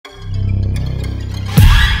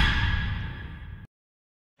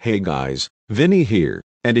Hey guys, Vinny here,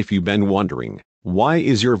 and if you've been wondering, why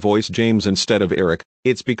is your voice James instead of Eric,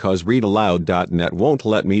 it's because readaloud.net won't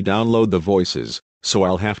let me download the voices, so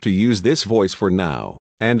I'll have to use this voice for now,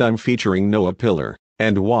 and I'm featuring Noah Pillar.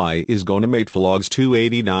 And why is Gonamate Vlogs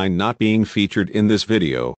 289 not being featured in this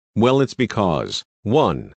video? Well, it's because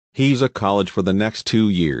 1. He's at college for the next 2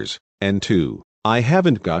 years, and 2. I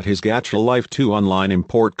haven't got his Gacha Life 2 online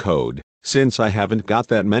import code, since I haven't got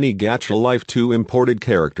that many Gacha Life 2 imported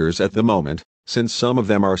characters at the moment, since some of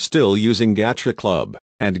them are still using Gacha Club,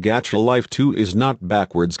 and Gacha Life 2 is not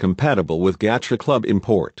backwards compatible with Gacha Club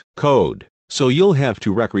import code, so you'll have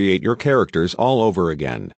to recreate your characters all over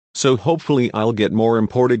again. So hopefully I'll get more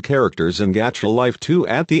imported characters in Gacha Life 2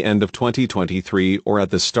 at the end of 2023 or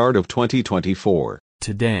at the start of 2024.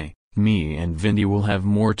 Today, me and Vindy will have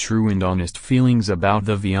more true and honest feelings about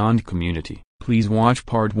the Vyond community. Please watch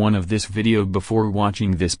part 1 of this video before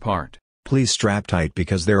watching this part. Please strap tight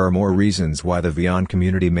because there are more reasons why the Vyond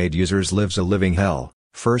community made users lives a living hell.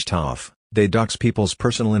 First off, they dox people's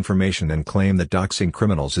personal information and claim that doxing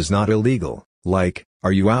criminals is not illegal. Like,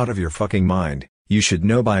 are you out of your fucking mind? You should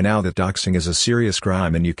know by now that doxing is a serious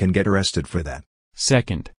crime and you can get arrested for that.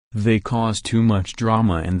 Second, they cause too much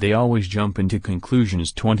drama and they always jump into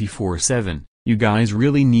conclusions 24/7. You guys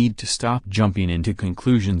really need to stop jumping into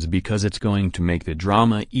conclusions because it's going to make the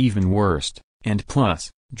drama even worse. And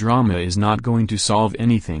plus, drama is not going to solve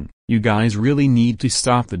anything. You guys really need to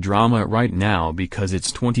stop the drama right now because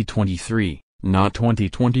it's 2023, not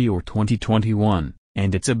 2020 or 2021.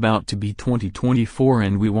 And it's about to be 2024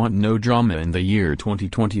 and we want no drama in the year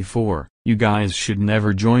 2024. You guys should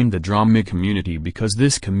never join the drama community because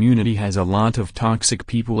this community has a lot of toxic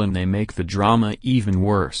people and they make the drama even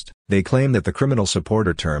worse. They claim that the criminal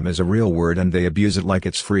supporter term is a real word and they abuse it like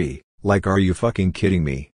it's free. Like, are you fucking kidding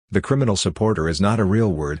me? The criminal supporter is not a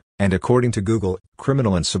real word, and according to Google,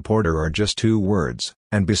 criminal and supporter are just 2 words,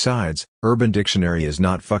 and besides, Urban Dictionary is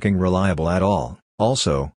not fucking reliable at all.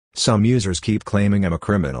 Also, some users keep claiming I'm a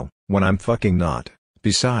criminal, when I'm fucking not.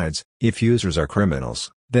 Besides, if users are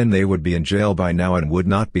criminals, then they would be in jail by now and would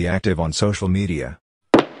not be active on social media.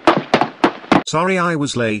 Sorry I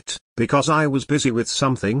was late, because I was busy with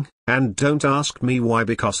something, and don't ask me why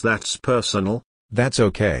because that's personal. That's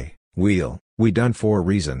okay, we done 4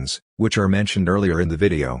 reasons, which are mentioned earlier in the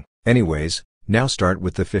video. Anyways, now start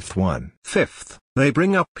with the 5th one. 5th, they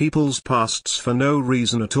bring up people's pasts for no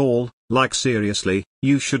reason at all. Like seriously,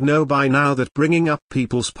 you should know by now that bringing up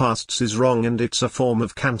people's pasts is wrong and it's a form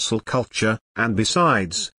of cancel culture, and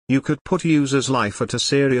besides, you could put users' life at a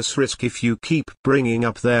serious risk if you keep bringing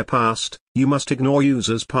up their past. You must ignore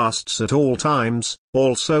users' pasts at all times.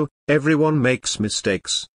 Also, everyone makes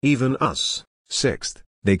mistakes, even us. 6th,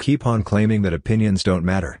 they keep on claiming that opinions don't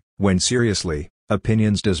matter, when seriously,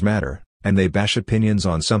 opinions does matter, and they bash opinions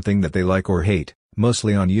on something that they like or hate,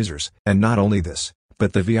 mostly on users. And not only this,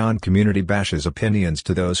 but the Vyond community bashes opinions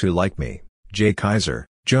to those who like me, Jay Kaiser,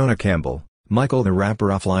 Jonah Campbell, Michael the Rapper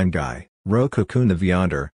Offline Guy, Roku-kun the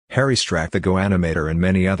Vyonder, Harry Strack the Go Animator and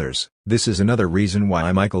many others. This is another reason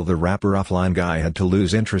why Michael the Rapper Offline Guy had to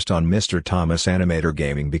lose interest on Mr. Thomas Animator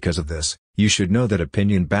Gaming because of this. You should know that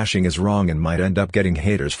opinion bashing is wrong and might end up getting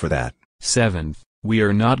haters for that. 7th, we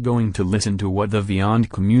are not going to listen to what the Vyond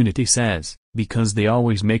community says, because they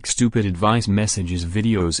always make stupid advice messages,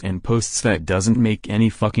 videos and posts that doesn't make any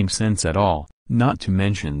fucking sense at all. Not to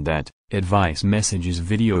mention that, advice messages,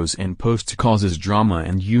 videos and posts causes drama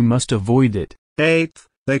and you must avoid it. 8th,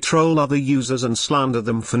 they troll other users and slander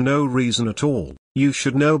them for no reason at all. You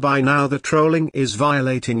should know by now that trolling is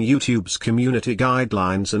violating YouTube's community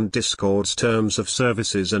guidelines and Discord's terms of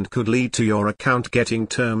services and could lead to your account getting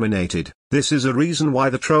terminated. This is a reason why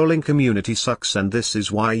the trolling community sucks and this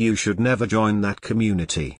is why you should never join that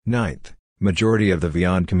community. 9th, majority of the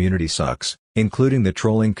Vyond community sucks, including the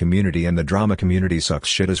trolling community, and the drama community sucks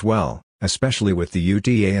shit as well, especially with the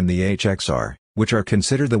UTA and the HXR, which are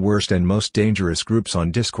considered the worst and most dangerous groups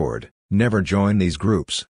on Discord. Never join these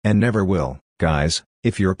groups, and never will. Guys,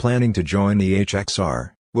 if you're planning to join the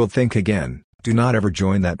HXR, well, think again. Do not ever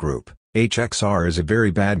join that group. HXR is a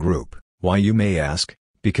very bad group. Why, you may ask?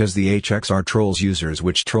 Because the HXR trolls users,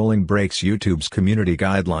 which trolling breaks YouTube's community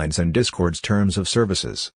guidelines and Discord's terms of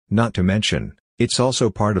services. Not to mention, it's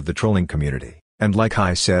also part of the trolling community. And like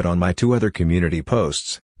I said on my 2 other community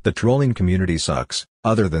posts, the trolling community sucks.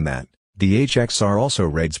 Other than that, the HXR also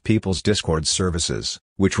raids people's Discord services,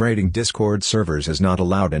 which raiding Discord servers is not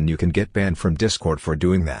allowed and you can get banned from Discord for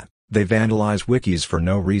doing that. They vandalize wikis for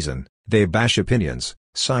no reason, they bash opinions,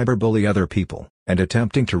 cyberbully other people, and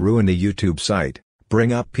attempting to ruin the YouTube site,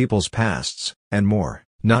 bring up people's pasts, and more.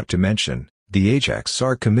 Not to mention, the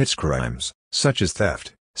HXR commits crimes, such as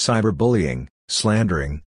theft, cyberbullying,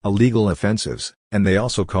 slandering, illegal offensives, and they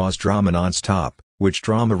also cause drama non-stop, which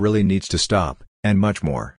drama really needs to stop, and much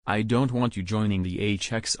more. I don't want you joining the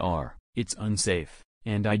HXR, it's unsafe,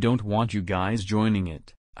 and I don't want you guys joining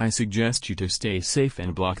it. I suggest you to stay safe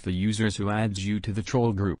and block the users who adds you to the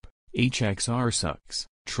troll group. HXR sucks,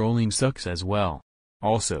 trolling sucks as well.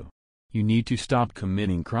 Also, you need to stop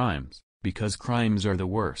committing crimes, because crimes are the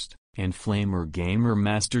worst, and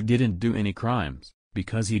FlamerGamerMaster didn't do any crimes,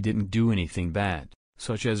 because he didn't do anything bad,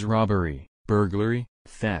 such as robbery, burglary,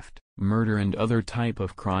 theft, murder and other type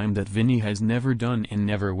of crime that Vinny has never done and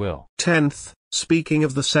never will. 10th, speaking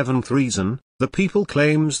of the 7th reason, the people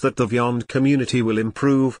claims that the Vyond community will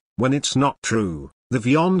improve, when it's not true. The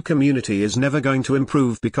Vyond community is never going to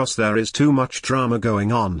improve because there is too much drama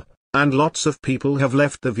going on, and lots of people have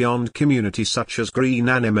left the Vyond community such as Green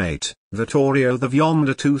Animate, Vittorio the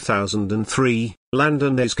Vyonder 2003,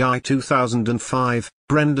 Landon Ace Guy 2005,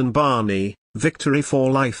 Brendan Barney, Victory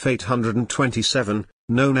for Life 827,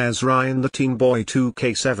 known as Ryan the Teen Boy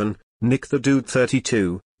 2K7, Nick the Dude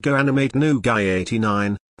 32, Go Animate New Guy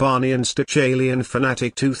 89, Barney and Stitch Alien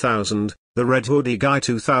Fanatic 2000, The Red Hoodie Guy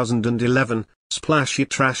 2011, Splashy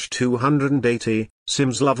Trash 280,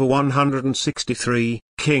 Sims Lover 163,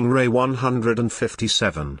 King Ray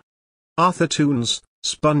 157. Arthur Toons,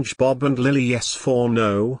 SpongeBob and Lily Yes4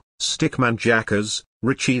 No, Stickman Jackers,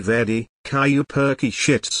 Richie Verdi, Caillou Perky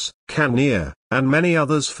Shits, Canier, and many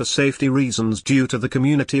others for safety reasons due to the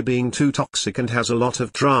community being too toxic and has a lot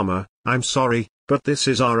of drama. I'm sorry, but this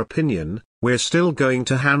is our opinion. We're still going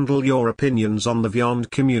to handle your opinions on the Vyond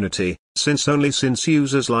community, since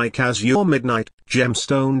users like Azure Midnight,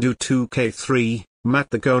 Gemstone Do 2K3, Matt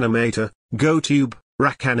the Gonamator, GoTube,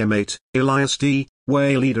 Rack Animate, Elias D,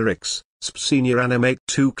 Wayleaderix, Senior Animate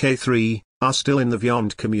 2K3, are still in the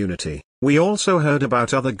Vyond community. We also heard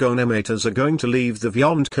about other Gonamators are going to leave the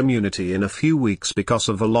Vyond community in a few weeks because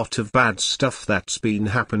of a lot of bad stuff that's been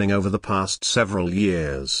happening over the past several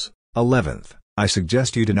years. 11th, I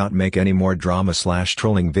suggest you do not make any more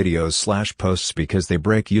drama/trolling videos/posts because they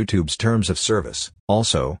break YouTube's terms of service.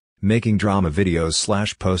 Also, making drama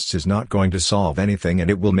videos/posts is not going to solve anything and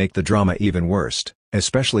it will make the drama even worse,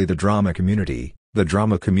 especially the drama community. The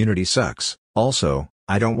drama community sucks. Also,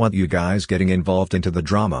 I don't want you guys getting involved into the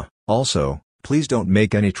drama. Also, please don't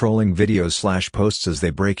make any trolling videos/posts as they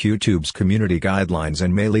break YouTube's community guidelines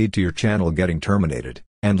and may lead to your channel getting terminated.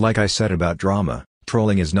 And like I said about drama,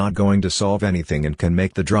 trolling is not going to solve anything and can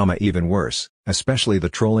make the drama even worse, especially the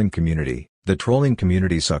trolling community. The trolling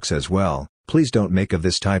community sucks as well. Please don't make of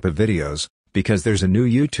this type of videos, because there's a new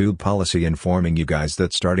YouTube policy informing you guys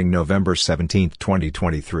that starting November 17,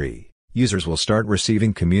 2023, users will start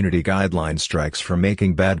receiving community guideline strikes for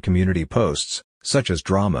making bad community posts, such as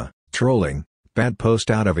drama, trolling, bad post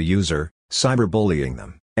out of a user, cyberbullying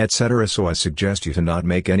them, etc. So I suggest you to not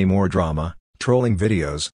make any more drama, trolling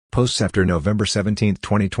videos, posts after November 17,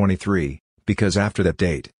 2023, because after that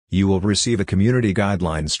date, you will receive a community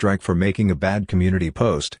guideline strike for making a bad community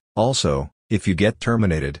post. Also, if you get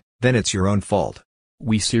terminated, then it's your own fault.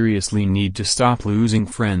 We seriously need to stop losing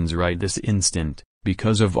friends right this instant,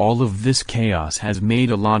 because of all of this chaos has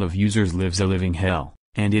made a lot of users live a living hell,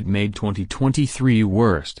 and it made 2023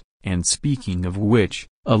 worst. And speaking of which,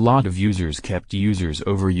 a lot of users kept users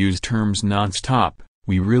overuse terms non-stop.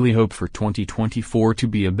 We really hope for 2024 to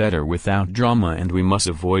be a better without drama, and we must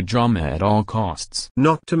avoid drama at all costs.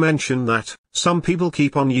 Not to mention that, some people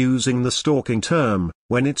keep on using the stalking term,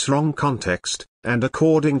 when it's wrong context, and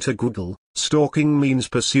according to Google, stalking means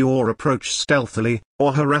pursue or approach stealthily,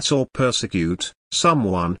 or harass or persecute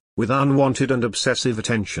someone, with unwanted and obsessive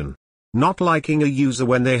attention. Not liking a user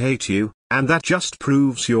when they hate you, and that just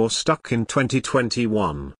proves you're stuck in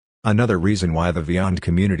 2021. Another reason why the Vyond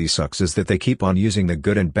community sucks is that they keep on using the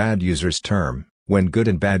good and bad users term, when good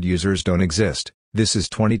and bad users don't exist. This is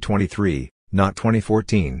 2023, not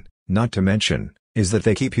 2014. Not to mention, is that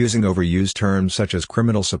they keep using overused terms such as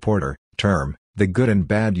criminal supporter term, the good and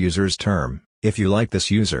bad users term. If you like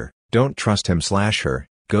this user, don't trust him/her,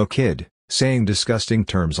 go kid, saying disgusting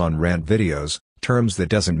terms on rant videos, terms that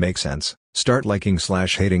doesn't make sense, start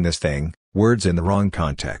liking/hating this thing, words in the wrong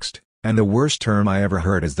context. And the worst term I ever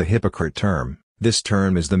heard is the hypocrite term. This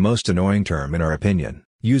term is the most annoying term in our opinion.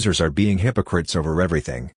 Users are being hypocrites over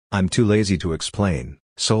everything. I'm too lazy to explain,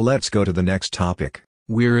 so let's go to the next topic.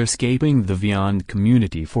 We're escaping the Vyond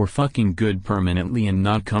community for fucking good permanently and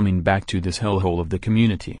not coming back to this hellhole of the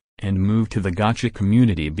community, and move to the gacha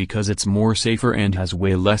community because it's more safer and has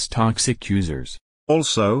way less toxic users.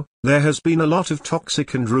 Also, there has been a lot of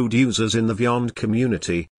toxic and rude users in the Vyond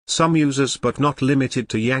community. Some users, but not limited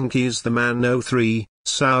to Yankees the Man 03,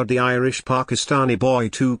 Saudi Irish Pakistani Boy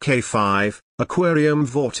 2K5, Aquarium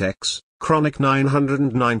Vortex, Chronic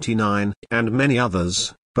 999, and many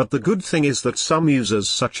others. But the good thing is that some users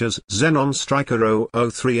such as Xenon Striker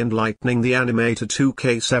 003 and Lightning the Animator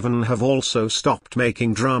 2K7 have also stopped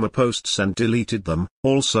making drama posts and deleted them.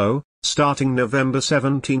 Also, starting November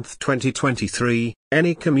 17, 2023,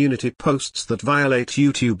 any community posts that violate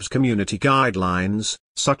YouTube's community guidelines,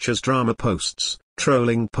 such as drama posts,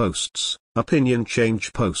 trolling posts, opinion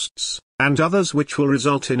change posts, and others which will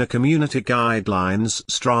result in a community guidelines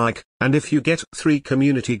strike, and if you get 3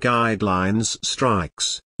 community guidelines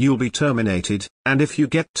strikes, you'll be terminated, and if you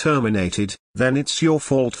get terminated, then it's your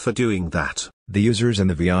fault for doing that. The users in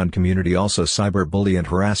the Vyond community also cyberbully and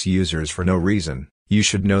harass users for no reason. You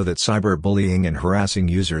should know that cyberbullying and harassing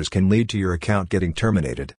users can lead to your account getting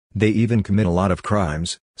terminated. They even commit a lot of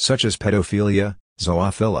crimes, such as pedophilia,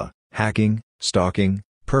 zoophilia, hacking, stalking,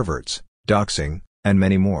 perverts, doxing, and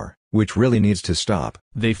many more, which really needs to stop.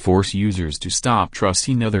 They force users to stop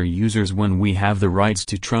trusting other users when we have the rights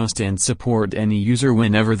to trust and support any user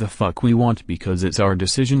whenever the fuck we want because it's our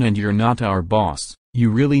decision and you're not our boss. You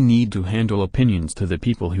really need to handle opinions to the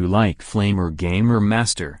people who like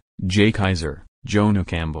FlamerGamerMaster, Jay Kaiser, Jonah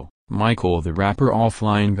Campbell, Michael the Rapper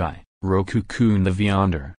Offline Guy, Roku-kun the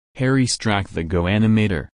Vyonder, Harry Strack the Go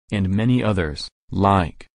Animator, and many others.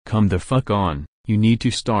 Like, come the fuck on, you need to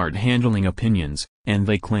start handling opinions, and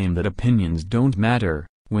they claim that opinions don't matter,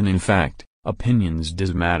 when in fact, opinions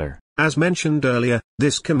does matter. As mentioned earlier,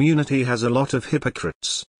 this community has a lot of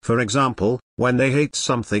hypocrites. For example, when they hate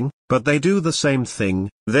something, but they do the same thing,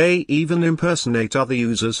 they even impersonate other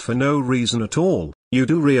users for no reason at all. You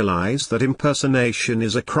do realize that impersonation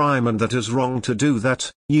is a crime and that is wrong to do that.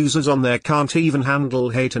 Users on there can't even handle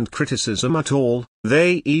hate and criticism at all.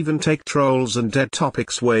 They even take trolls and dead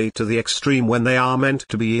topics way to the extreme when they are meant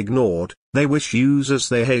to be ignored. They wish users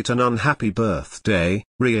they hate an unhappy birthday.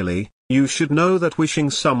 Really? You should know that wishing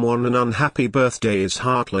someone an unhappy birthday is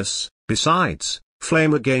heartless. Besides,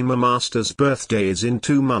 FlamerGamerMaster's birthday is in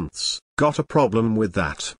 2 months. Got a problem with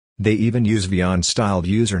that? They even use Vyond-styled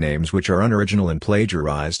usernames which are unoriginal and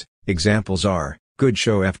plagiarized. Examples are, Good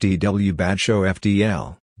Show FTW Bad Show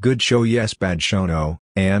FDL, Good Show Yes Bad Show No,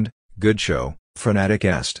 and, Good Show, Frenetic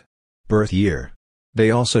Est. Birth year.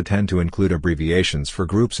 They also tend to include abbreviations for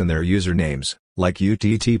groups in their usernames, like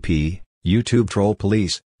UTTP, YouTube Troll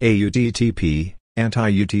Police, AUTTP,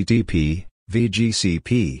 Anti-UTTP,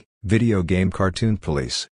 VGCP, Video Game Cartoon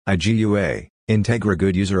Police, IGUA, Integra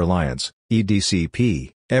Good User Alliance,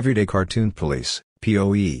 EDCP, Everyday Cartoon Police,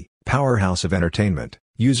 POE, Powerhouse of Entertainment,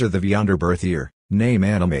 User the Vyonder Birth Year, Name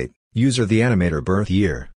Animate, User the Animator Birth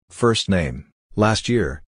Year, First Name, Last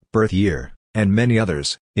Year, Birth Year, and many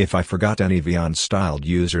others. If I forgot any Vyond-styled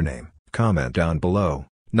username, comment down below.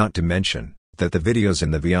 Not to mention that the videos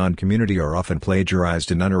in the Vyond community are often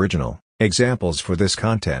plagiarized and unoriginal. Examples for this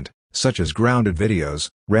content, such as grounded videos,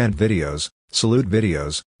 rant videos, salute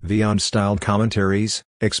videos, Vyond-styled commentaries,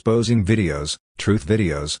 exposing videos, truth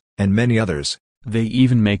videos, and many others. They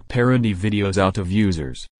even make parody videos out of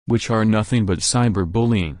users, which are nothing but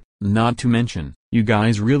cyberbullying. Not to mention, you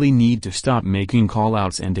guys really need to stop making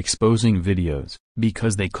callouts and exposing videos,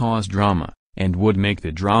 because they cause drama, and would make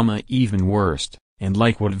the drama even worse. And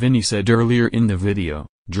like what Vinny said earlier in the video,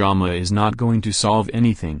 drama is not going to solve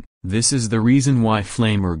anything. This is the reason why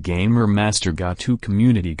FlamerGamerMaster got 2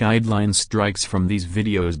 community guidelines strikes from these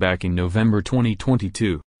videos back in November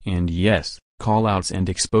 2022. And yes, callouts and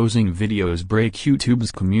exposing videos break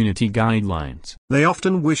YouTube's community guidelines. They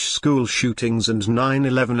often wish school shootings and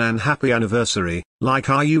 9/11 an happy anniversary. Like,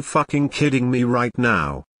 are you fucking kidding me right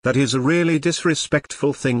now? That is a really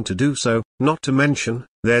disrespectful thing to do. So, not to mention,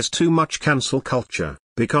 there's too much cancel culture,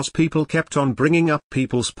 because people kept on bringing up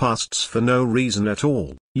people's pasts for no reason at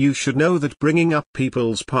all. You should know that bringing up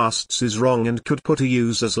people's pasts is wrong and could put a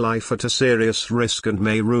user's life at a serious risk and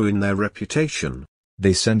may ruin their reputation.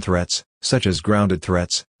 They send threats, such as grounded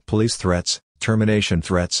threats, police threats, termination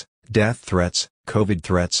threats, death threats, COVID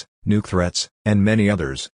threats, nuke threats, and many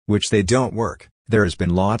others, which they don't work. There has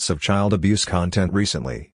been lots of child abuse content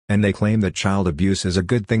recently, and they claim that child abuse is a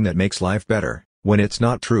good thing that makes life better, when it's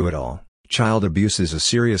not true at all. Child abuse is a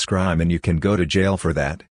serious crime and you can go to jail for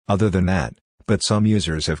that. Other than that, but some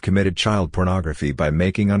users have committed child pornography by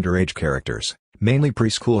making underage characters, mainly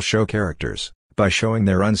preschool show characters, by showing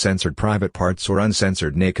their uncensored private parts or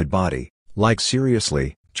uncensored naked body. Like,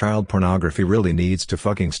 seriously, child pornography really needs to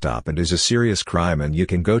fucking stop and is a serious crime and you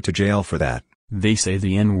can go to jail for that. They say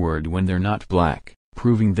the N-word when they're not black,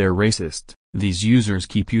 proving they're racist. These users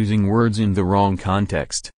keep using words in the wrong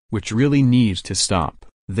context, which really needs to stop.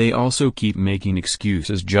 They also keep making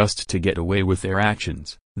excuses just to get away with their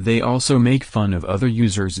actions. They also make fun of other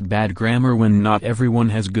users' bad grammar when not everyone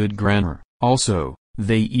has good grammar. Also,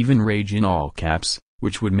 they even rage in all caps,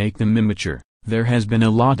 which would make them immature. There has been a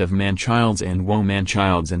lot of man-childs and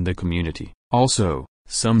woman-childs in the community. Also,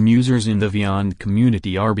 some users in the Vyond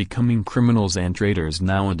community are becoming criminals and traitors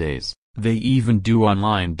nowadays. They even do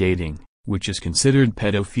online dating, which is considered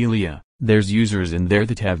pedophilia. There's users in there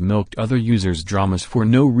that have milked other users' dramas for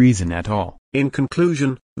no reason at all. In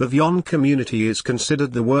conclusion, the Vyond community is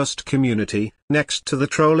considered the worst community, next to the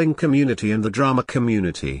trolling community and the drama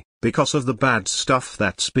community, because of the bad stuff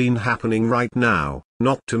that's been happening right now,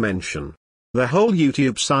 not to mention. The whole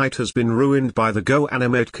YouTube site has been ruined by the Go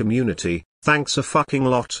Animate community, thanks a fucking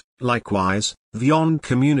lot. Likewise, Vyond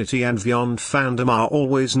community and Vyond fandom are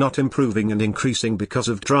always not improving and increasing because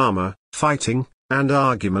of drama, fighting, and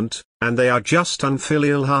argument, and they are just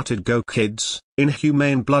unfilial-hearted Go kids,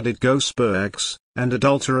 inhumane-blooded Go spurgs, and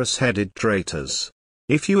adulterous-headed traitors.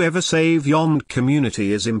 If you ever say Vyond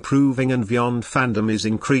community is improving and Vyond fandom is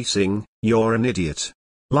increasing, you're an idiot.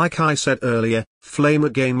 Like I said earlier,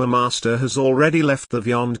 FlamerGamerMaster has already left the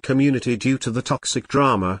Vyond community due to the toxic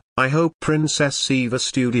drama. I hope Princess Siva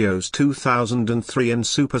Studios 2003 and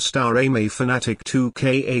Superstar Amy Fanatic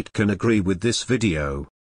 2K8 can agree with this video.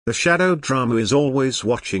 The shadow drama is always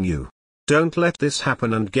watching you. Don't let this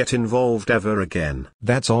happen and get involved ever again.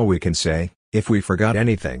 That's all we can say. If we forgot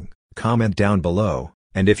anything, comment down below,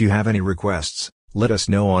 and if you have any requests, let us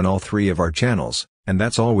know on all 3 of our channels, and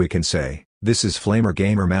that's all we can say. This is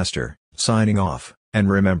FlamerGamerMaster, signing off, and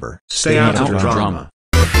remember, stay out of drama. Drama.